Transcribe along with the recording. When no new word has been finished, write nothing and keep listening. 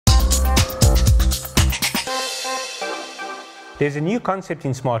There's a new concept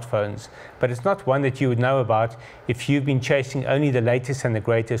in smartphones, but it's not one that you would know about if you've been chasing only the latest and the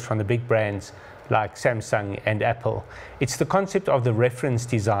greatest from the big brands like Samsung and Apple. It's the concept of the reference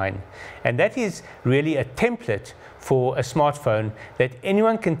design. And that is really a template for a smartphone that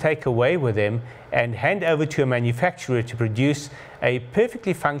anyone can take away with them and hand over to a manufacturer to produce a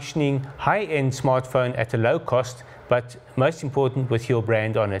perfectly functioning high-end smartphone at a low cost, but most important, with your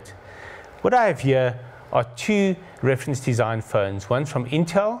brand on it. What I have here are two reference design phones, one from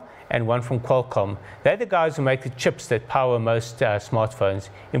Intel and one from Qualcomm. They're the guys who make the chips that power most smartphones,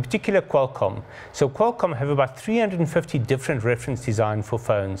 in particular Qualcomm. So Qualcomm have about 350 different reference designs for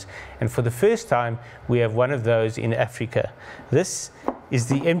phones. And for the first time, we have one of those in Africa. This is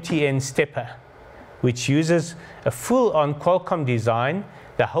the MTN Stepper, which uses a full-on Qualcomm design,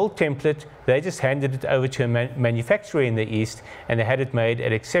 the whole template. They just handed it over to a manufacturer in the East, and they had it made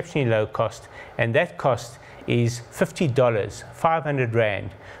at exceptionally low cost. And that cost is $50, 500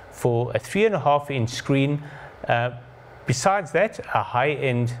 Rand, for a 3.5-inch screen. Besides that, a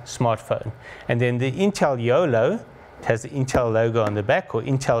high-end smartphone. And then the Intel YOLO, it has the Intel logo on the back, or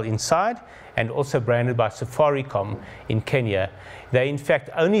Intel inside, and also branded by Safaricom in Kenya. They in fact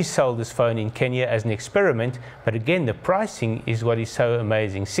only sold this phone in Kenya as an experiment, but again the pricing is what is so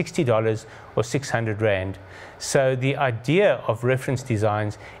amazing, $60 or 600 Rand. So the idea of reference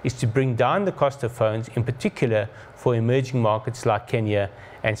designs is to bring down the cost of phones, in particular for emerging markets like Kenya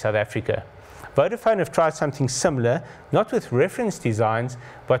and South Africa. Vodafone have tried something similar, not with reference designs,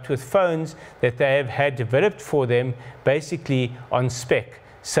 but with phones that they have had developed for them basically on spec.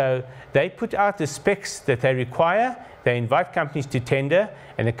 So they put out the specs that they require, they invite companies to tender,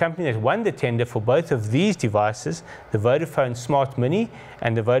 and the company that won the tender for both of these devices, the Vodafone Smart Mini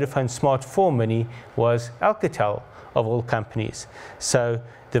and the Vodafone Smart 4 Mini, was Alcatel, of all companies. So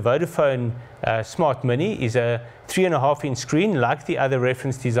the Vodafone Smart Mini is a 3.5-inch screen like the other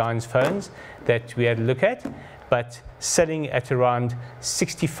reference designs phones that we had a look at, but selling at around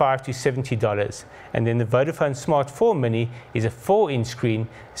 $65 to $70. And then the Vodafone Smart 4 Mini is a 4-inch screen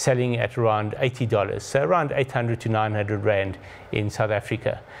selling at around $80, so around 800 to 900 Rand in South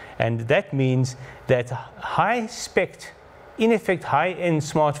Africa. And that means that high-spec, in effect high-end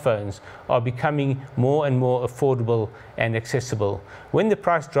smartphones are becoming more and more affordable and accessible. When the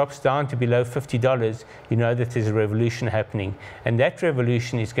price drops down to below $50, you know that there's a revolution happening. And that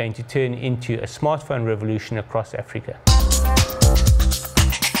revolution is going to turn into a smartphone revolution across Africa.